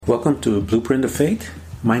Welcome to Blueprint of Faith.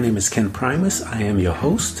 My name is Ken Primus. I am your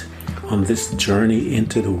host on this journey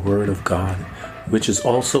into the Word of God, which is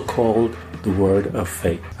also called the Word of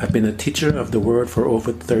Faith. I've been a teacher of the Word for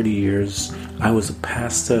over 30 years. I was a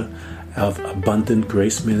pastor of Abundant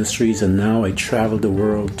Grace Ministries, and now I travel the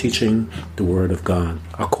world teaching the Word of God.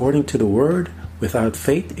 According to the Word, without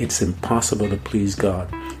faith, it's impossible to please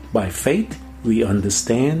God. By faith, we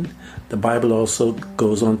understand. The Bible also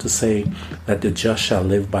goes on to say that the just shall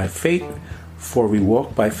live by faith, for we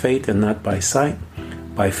walk by faith and not by sight.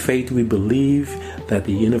 By faith we believe that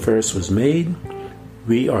the universe was made.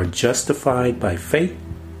 We are justified by faith.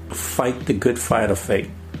 Fight the good fight of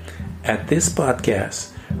faith. At this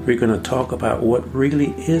podcast, we're going to talk about what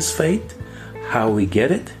really is faith, how we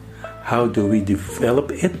get it, how do we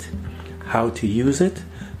develop it, how to use it,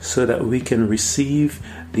 so that we can receive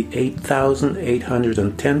the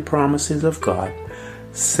 8,810 promises of God,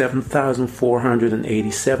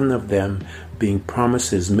 7,487 of them being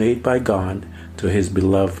promises made by God to His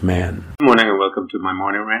beloved man. Good morning and welcome to my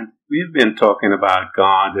morning rant. We've been talking about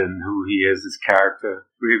God and who He is, His character.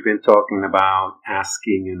 We've been talking about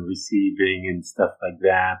asking and receiving and stuff like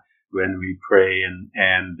that when we pray and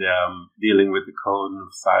dealing with the code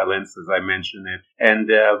of silence, as I mentioned it. And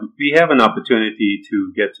we have an opportunity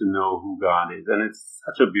to get to know who God is. And it's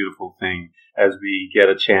such a beautiful thing as we get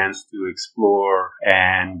a chance to explore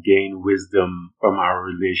and gain wisdom from our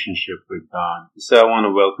relationship with God. So I want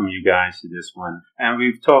to welcome you guys to this one. And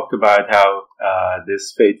we've talked about how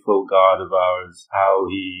this faithful God of ours, how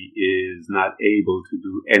He is not able to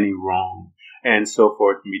do any wrong, and so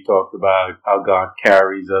forth. We talked about how God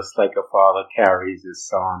carries us like a father carries his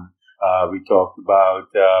son. We talked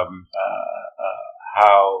about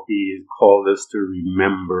how He has called us to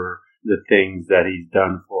remember the things that He's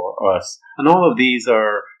done for us. And all of these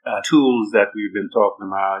are tools that we've been talking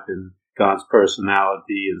about, and God's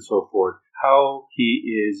personality and so forth. How He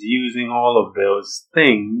is using all of those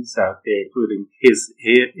things out there, including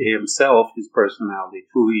Himself, His personality,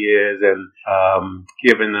 who He is, and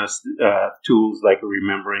giving us tools like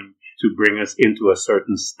remembering to bring us into a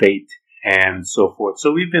certain state and so forth.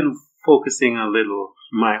 So we've been focusing a little,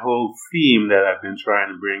 my whole theme that I've been trying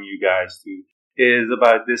to bring you guys to is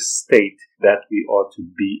about this state that we ought to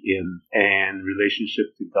be in and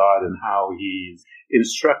relationship to God and how He's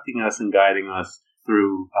instructing us and guiding us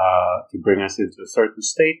through to bring us into a certain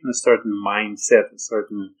state and a certain mindset, a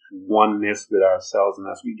certain oneness with ourselves. And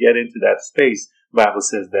as we get into that space, the Bible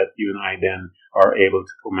says that you and I then are able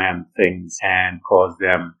to command things and cause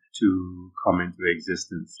them to come into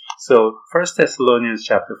existence. So 1 Thessalonians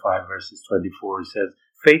chapter 5 verses 24 says,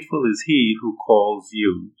 "Faithful is He who calls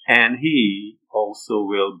you, and He also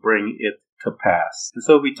will bring it to pass." And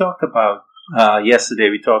so we talked about yesterday,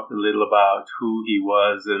 we talked a little about who He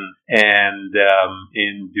was, and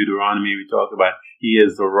in Deuteronomy we talked about He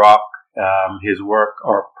is the rock, His work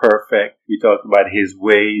are perfect. We talked about His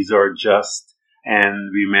ways are just,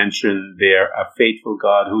 and we mentioned there a faithful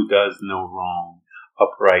God who does no wrong.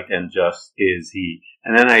 Upright and just is He.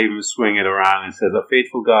 And then I even swing it around and says, a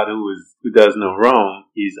faithful God who does no wrong.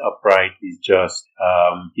 He's upright. He's just.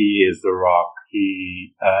 He is the rock.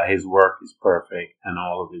 His work is perfect, and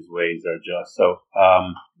all of His ways are just. So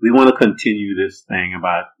we want to continue this thing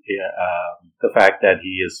about the fact that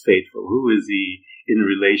He is faithful. Who is He in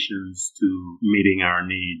relations to meeting our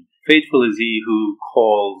need? Faithful is He who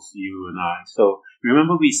calls you and I. So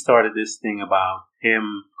remember, we started this thing about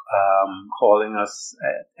Him calling us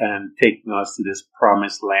and taking us to this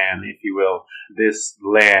promised land, if you will, this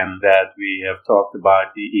land that we have talked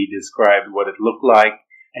about. He described what it looked like,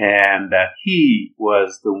 and that He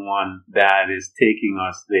was the one that is taking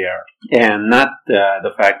us there, and not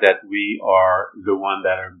the fact that we are the one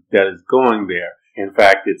that is going there. In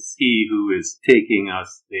fact, it's He who is taking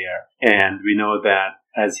us there, and we know that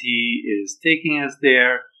as He is taking us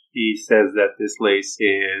there, He says that this place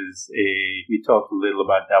is we talked a little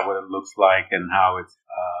about that, what it looks like and how it's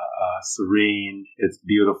serene, it's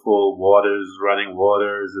beautiful, running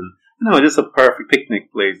waters, and just a perfect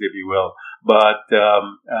picnic place, if you will. But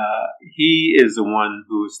He is the one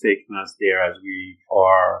who is taking us there as we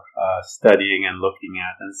are studying and looking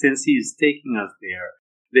at. And since He is taking us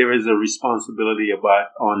there is a responsibility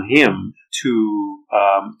on Him to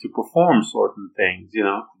perform certain things.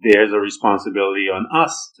 There's a responsibility on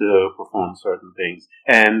us to perform certain things.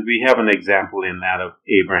 And we have an example in that of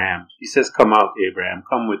Abraham. He says, "Come out, Abraham,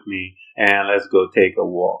 come with me, and let's go take a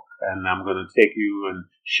walk. And I'm going to take you and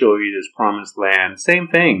show you this promised land." Same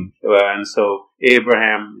thing. And so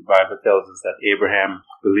Abraham, the Bible tells us that Abraham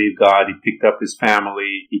believed God. He picked up his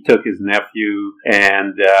family. He took his nephew,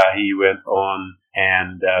 and he went on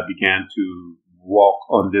and began to walk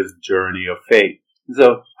on this journey of faith.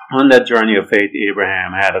 So on that journey of faith,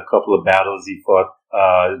 Abraham had a couple of battles. He fought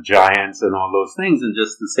giants and all those things in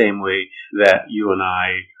just the same way that you and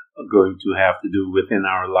I are going to have to do within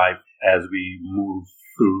our life as we move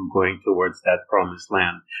through going towards that promised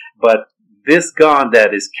land. But this God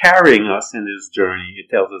that is carrying us in this journey, it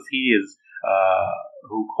tells us He is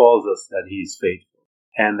who calls us, that He is faithful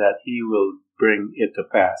and that He will bring it to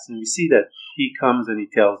pass. And we see that He comes and He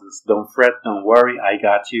tells us, don't fret, don't worry, I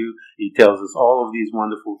got you. He tells us all of these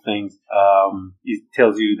wonderful things. He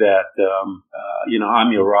tells you that,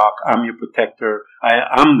 I'm your rock, I'm your protector,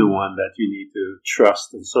 I'm the one that you need to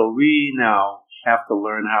trust. And so we now have to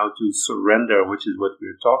learn how to surrender, which is what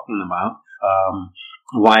we're talking about.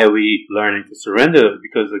 Why are we learning to surrender?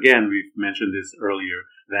 Because again, we've mentioned this earlier,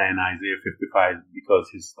 that in Isaiah 55, because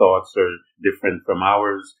His thoughts are different from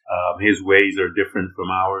ours, His ways are different from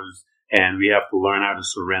ours, and we have to learn how to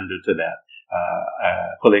surrender to that.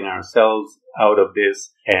 Pulling ourselves out of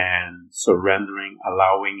this and surrendering,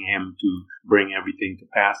 allowing Him to bring everything to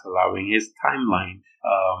pass, allowing His timeline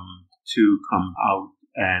to come out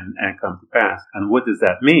and come to pass. And what does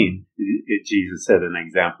that mean? Jesus said an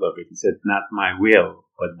example of it. He said, not my will,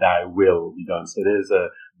 but thy will be done. So there's a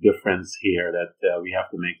difference here that we have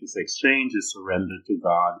to make this exchange, is surrender to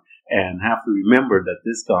God, and have to remember that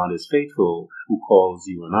this God is faithful who calls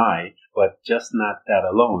you and I, but just not that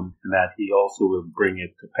alone, and that He also will bring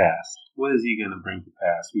it to pass. What is He going to bring to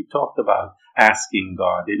pass? We talked about asking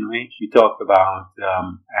God, didn't we? We talked about,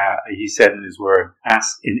 He said in His word,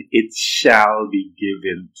 ask and it shall be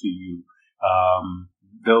given to you.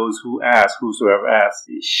 Those who ask, whosoever asks,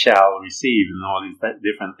 shall receive, and all these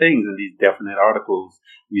different things and these definite articles.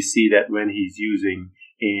 We see that when He's using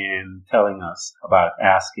in telling us about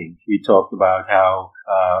asking. We talked about how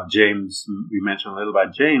James, we mentioned a little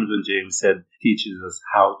about James when James said, teaches us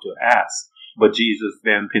how to ask. But Jesus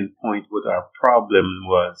then pinpointed what our problem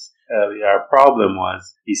was. Our problem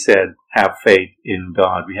was, He said, have faith in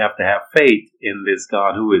God. We have to have faith in this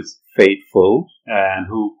God who is faithful and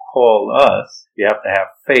who called us. We have to have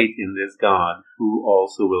faith in this God who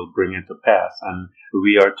also will bring it to pass. And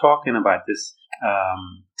we are talking about this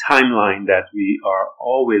timeline that we are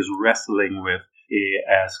always wrestling with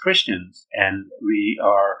as Christians, and we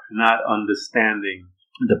are not understanding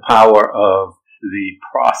the power of the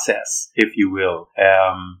process, if you will.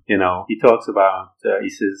 He talks about, he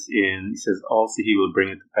says also He will bring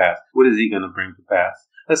it to pass. What is He going to bring to pass?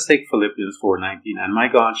 Let's take Philippians 4:19. And my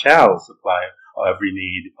God shall supply every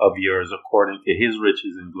need of yours according to His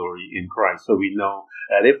riches and glory in Christ. So we know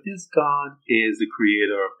that if this God is the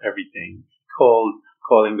creator of everything,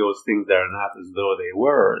 calling those things that are not as though they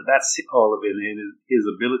were, that's all of it in His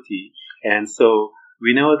ability. And so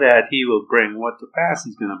we know that He will bring what to pass.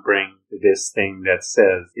 He's going to bring this thing that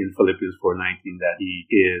says in Philippians 4:19 that He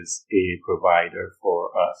is a provider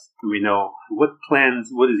for us. We know what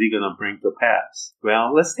is He going to bring to pass?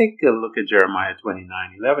 Well, let's take a look at Jeremiah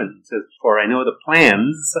 29:11. It says, for I know the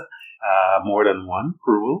plans, more than one,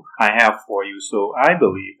 cruel, I have for you. So I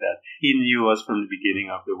believe that He knew us from the beginning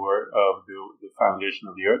of the word of the foundation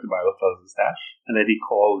of the earth. The Bible tells us that, and that He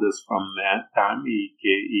called us from that time.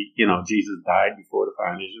 Jesus died before the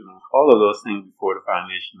foundation of all of those things before the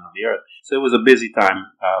foundation of the earth. So it was a busy time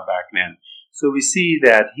back then. So we see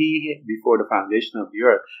that He, before the foundation of the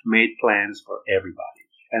earth, made plans for everybody.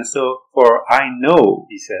 And so, for I know,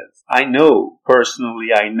 He says, I know personally,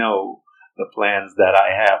 I know the plans that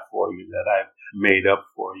I have for you, that I've made up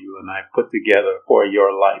for you, and I put together for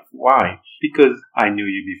your life. Why? Because I knew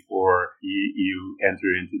you before you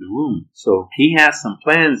entered into the womb. So He has some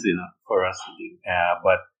plans for us to do,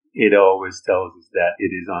 but it always tells us that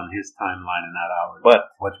it is on His timeline and not ours. But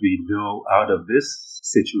what we know out of this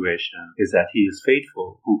situation is that He is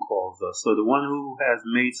faithful who calls us. So the one who has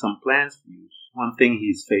made some plans for you, one thing, He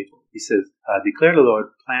is faithful. He says, declare the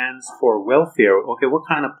Lord plans for welfare. Okay, what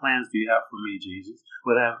kind of plans do you have for me, Jesus?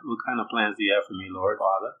 What kind of plans do you have for me, Lord,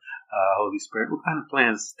 Father, Holy Spirit? What kind of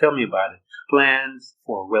plans? Tell me about it. Plans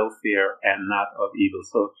for welfare and not of evil.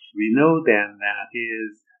 So we know then that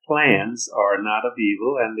His plans are not of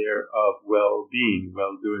evil and they're of well-being,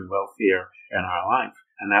 well-doing, welfare in our life.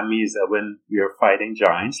 And that means that when we are fighting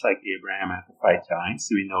giants, like Abraham had to fight giants,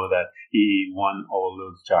 we know that he won all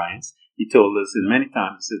those giants. He told us in many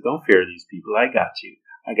times, He said, don't fear these people. I got you.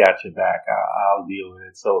 I got your back. I'll deal with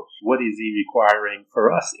it. So what is He requiring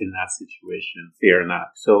for us in that situation? Fear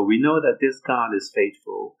not. So we know that this God is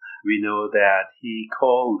faithful. We know that He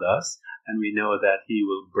called us and we know that he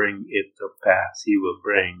will bring it to pass. He will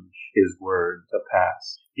bring his word to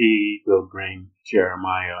pass. He will bring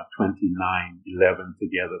Jeremiah 29:11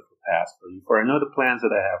 together to pass for you. For I know the plans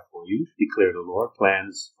that I have for you, declare the Lord,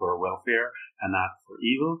 plans for welfare and not for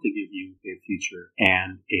evil, to give you a future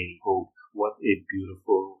and a hope. What a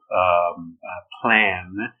beautiful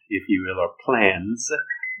plan, if you will, or plans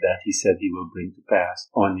that he said he will bring to pass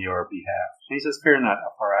on your behalf. And he says, fear not,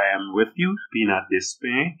 for I am with you. Be not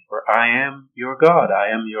dismayed, for I am your God. I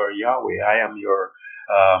am your Yahweh. I am your,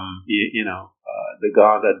 the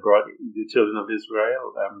God that brought the children of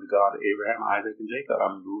Israel. I'm the God of Abraham, Isaac, and Jacob.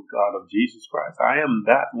 I'm the God of Jesus Christ. I am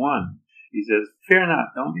that one. He says, fear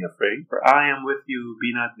not, don't be afraid, for I am with you.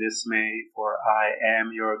 Be not dismayed, for I am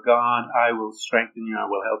your God. I will strengthen you. I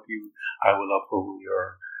will help you. I will uphold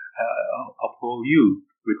you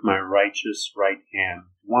with my righteous right hand.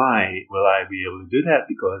 Why will I be able to do that?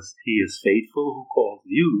 Because he is faithful who calls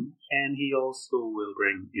you, and he also will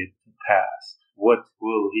bring it to pass. What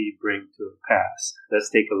will he bring to pass? Let's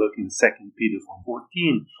take a look in 2 Peter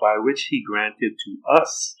 4:14, by which he granted to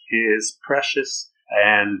us his precious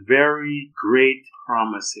and very great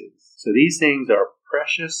promises. So these things are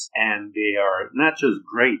precious, and they are not just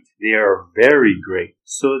great, they are very great.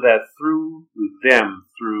 So that through them,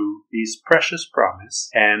 through these precious promises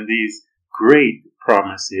and these great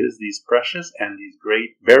promises, these precious and these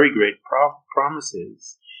great, very great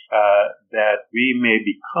promises, that we may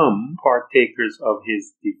become partakers of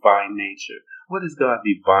his divine nature. What is God's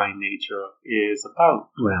divine nature is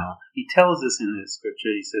about? Well, he tells us in the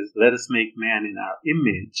scripture, he says, let us make man in our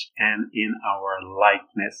image and in our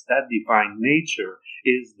likeness. That divine nature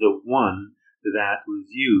is the one that was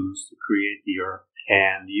used to create the earth.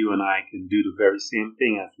 And you and I can do the very same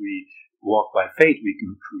thing as we walk by faith. We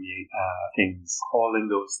can create things, calling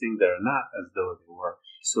those things that are not as though they were.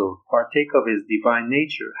 So partake of his divine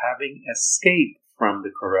nature, having escaped from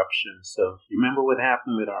the corruption. So remember what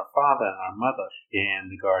happened with our father and our mother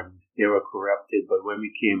in the garden. They were corrupted, but when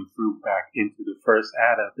we came through back into the first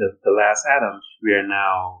Adam, the last Adam, we are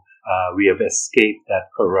now we have escaped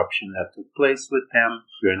that corruption that took place with them.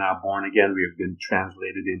 We are now born again. We have been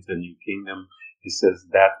translated into a new kingdom. It says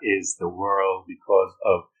that is the world because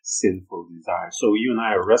of sinful desire. So you and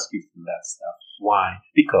I are rescued from that stuff. Why?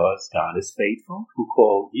 Because God is faithful, who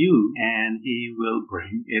called you, and he will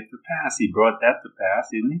bring it to pass. He brought that to pass,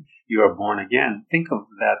 didn't he? You are born again. Think of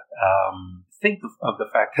that. Think of the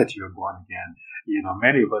fact that you're born again. You know,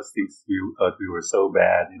 many of us think we were so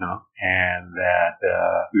bad, and that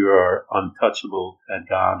we were untouchable, that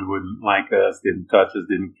God wouldn't like us, didn't touch us,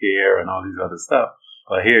 didn't care, and all these other stuff.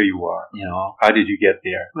 But here you are, How did you get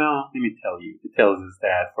there? Well, let me tell you. It tells us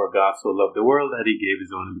that for God so loved the world that he gave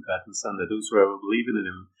his only begotten Son, that whosoever believeth in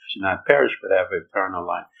him should not perish but have eternal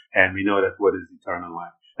life. And we know that what is eternal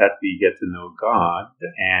life? That we get to know God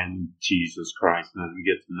and Jesus Christ. And as we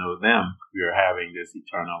get to know them, we are having this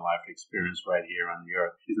eternal life experience right here on the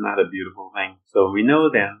earth. Isn't that a beautiful thing? So we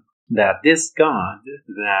know then that this God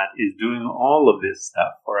that is doing all of this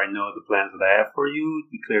stuff, for I know the plans that I have for you,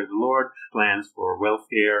 declares the Lord, plans for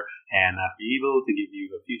welfare and not for evil, to give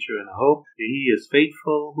you a future and a hope. He is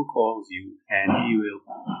faithful who calls you, and he will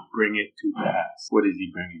bring it to pass. What is he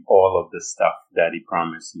bringing? All of the stuff that he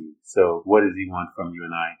promised you. So what does he want from you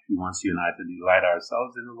and I? He wants you and I to delight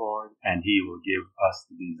ourselves in the Lord, and he will give us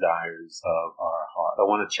the desires of our heart. I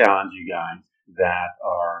want to challenge you guys that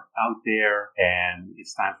are out there, and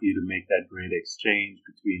it's time for you to make that great exchange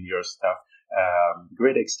between your stuff.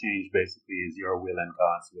 Great exchange basically is your will and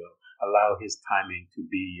God's will. Allow his timing to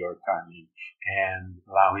be your timing, and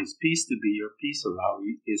allow his peace to be your peace. Allow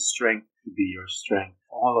his strength to be your strength.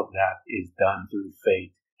 All of that is done through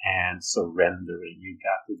faith and surrendering. You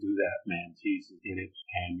got to do that, man. Jesus did it,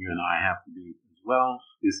 and you and I have to do it as well.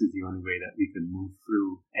 This is the only way that we can move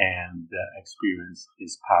through and experience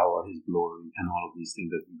his power, his glory, and all of these things,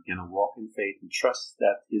 that we can walk in faith and trust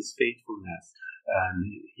that his faithfulness, and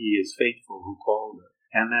he is faithful who called us,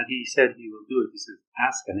 and that he said he will do it. He says,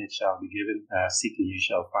 ask and it shall be given, seek and you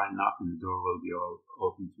shall find, knock and the door will be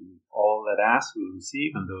open to you. All that ask will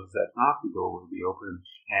receive, and those that knock, the door will be open.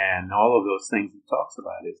 And all of those things he talks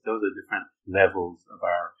about, those are different levels of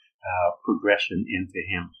our progression into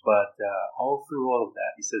him. But all through all of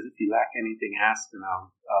that, he says, if you lack anything, ask and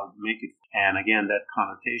I'll make it. And again, that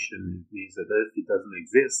connotation means that if it doesn't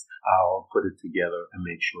exist, I'll put it together and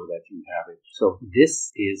make sure that you have it. So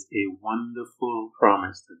this is a wonderful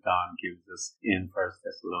promise that God gives us in 1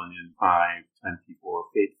 Thessalonians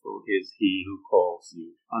 5:24. Faithful is he who calls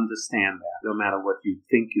you. Understand that, no matter what you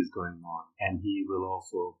think is going on, and he will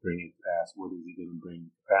also bring it to pass. What is he going to bring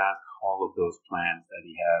to pass? All of those plans that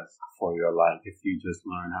he has for your life. If you just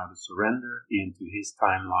learn how to surrender into his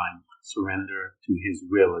timeline, surrender to his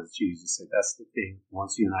will, as Jesus said. That's the thing.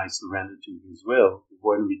 Once you and I surrender to his will,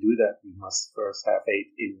 when we do that, we must first have faith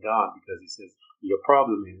in God, because he says, your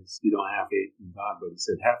problem is you don't have faith in God, but he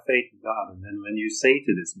said, have faith in God. And then when you say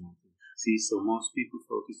to this mountain, see, so most people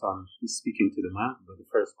focus on speaking to the mountain, but the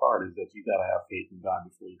first part is that you got to have faith in God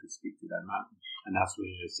before you can speak to that mountain. And that's what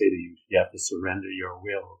I say to you. You have to surrender your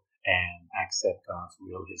will and accept God's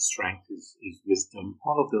will. His strength, his wisdom,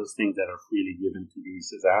 all of those things that are freely given to you. He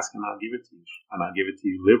says, ask and I'll give it to you. And I'll give it to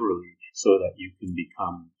you liberally so that you can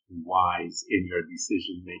become wise in your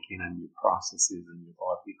decision making and your processes and your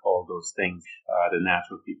thought. We call those things, the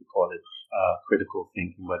natural people call it critical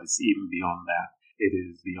thinking, but it's even beyond that. It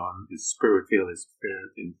is beyond the spirit-filled, it's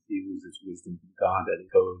spirit-infused, it's wisdom from God that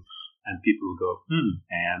it goes, and people go,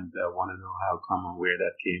 and want to know how come and where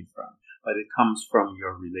that came from. But it comes from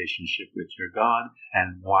your relationship with your God.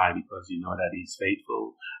 And why? Because you know that he's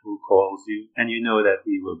faithful, who calls you, and you know that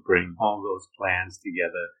he will bring all those plans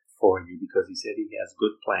together for you, because he said he has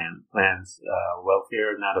good plans,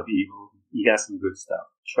 welfare, not of evil. He has some good stuff.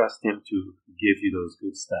 Trust him to give you those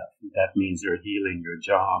good stuff. That means your healing, your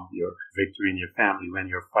job, your victory in your family, when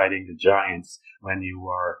you're fighting the giants, when you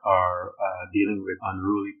are dealing with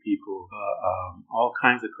unruly people, all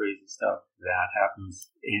kinds of crazy stuff that happens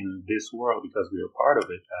in this world because we are part of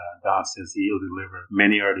it. God says he'll deliver.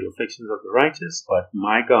 Many are the afflictions of the righteous, but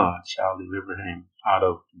my God shall deliver him out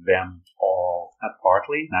of them all. Not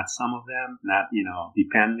partly, not some of them, not,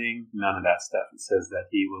 depending, none of that stuff. It says that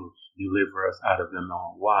he will deliver us out of them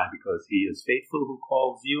all. Why? Because he is faithful who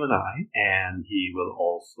calls you and I, and he will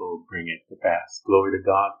also bring it to pass. Glory to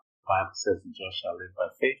God. The Bible says the just shall live by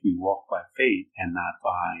faith. We walk by faith and not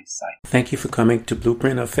by sight. Thank you for coming to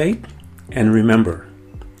Blueprint of Faith. And remember,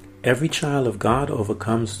 every child of God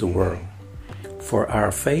overcomes the world. For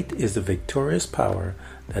our faith is the victorious power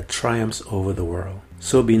that triumphs over the world.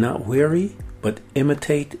 So be not weary, but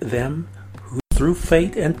imitate them who through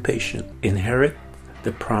faith and patience inherit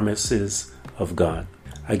the promises of God.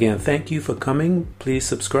 Again, thank you for coming. Please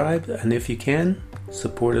subscribe, and if you can,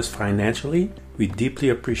 support us financially. We deeply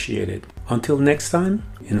appreciate it. Until next time,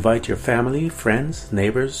 invite your family, friends,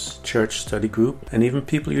 neighbors, church study group, and even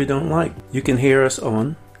people you don't like. You can hear us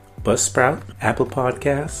on Buzzsprout, Apple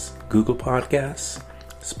Podcasts, Google Podcasts,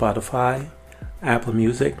 Spotify, Apple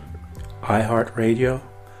Music, iHeartRadio,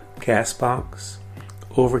 Castbox,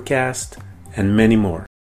 Overcast, and many more.